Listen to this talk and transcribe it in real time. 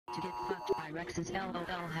To get fucked by Rex's LOL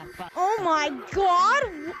have fun. Oh my god!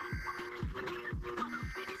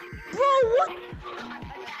 Bro, what?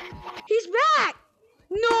 He's back!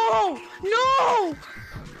 No! No!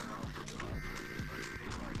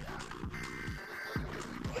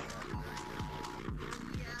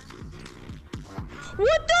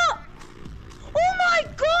 What the? Oh my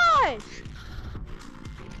gosh!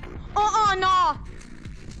 Nah.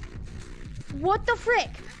 What the frick?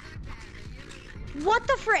 What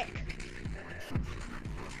the frick?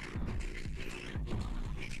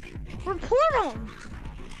 Report him!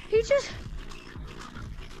 He just...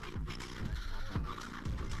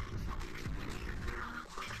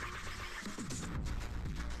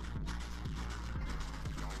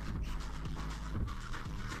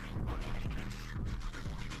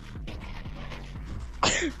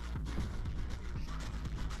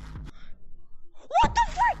 What the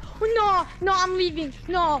frick? No, I'm leaving.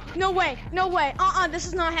 No way, no way. This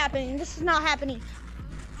is not happening. This is not happening.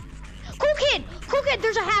 Cool kid,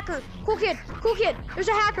 there's a hacker. Cool kid, there's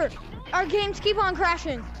a hacker. Our games keep on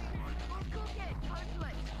crashing.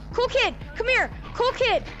 Cool kid, come here. Cool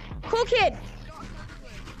kid.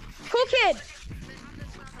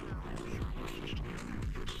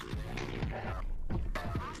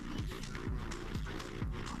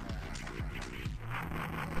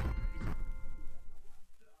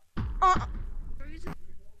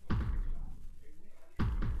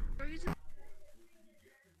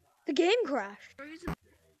 The game crashed.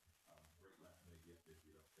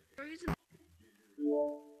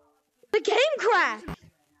 The game crashed.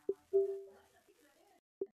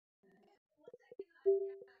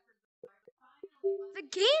 The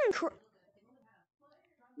game crashed.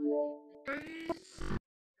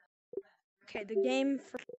 Okay, the game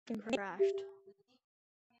freaking crashed.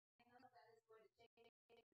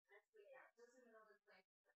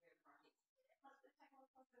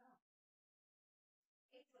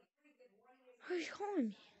 Who's calling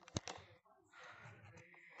me?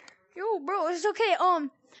 Yo, bro, it's okay.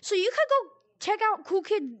 So you could go check out Cool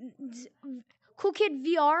Kid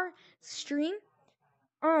VR stream.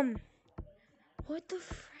 What the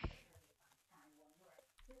frick?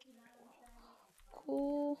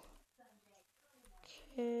 Cool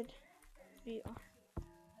Kid VR.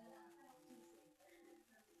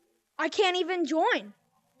 I can't even join.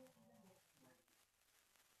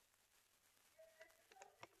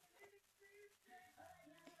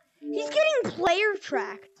 He's getting player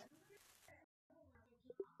tracked.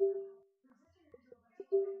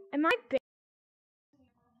 Am I banned?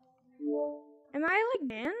 Am I like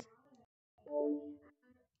banned?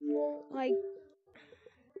 Like,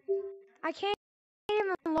 I can't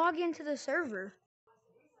even log into the server.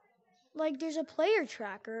 Like, there's a player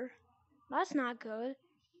tracker. That's not good.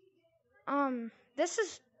 This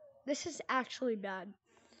is actually bad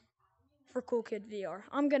for Cool Kid VR.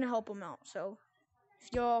 I'm gonna help him out. So,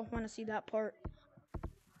 if y'all want to see that part,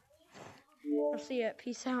 I'll see it.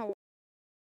 Peace out.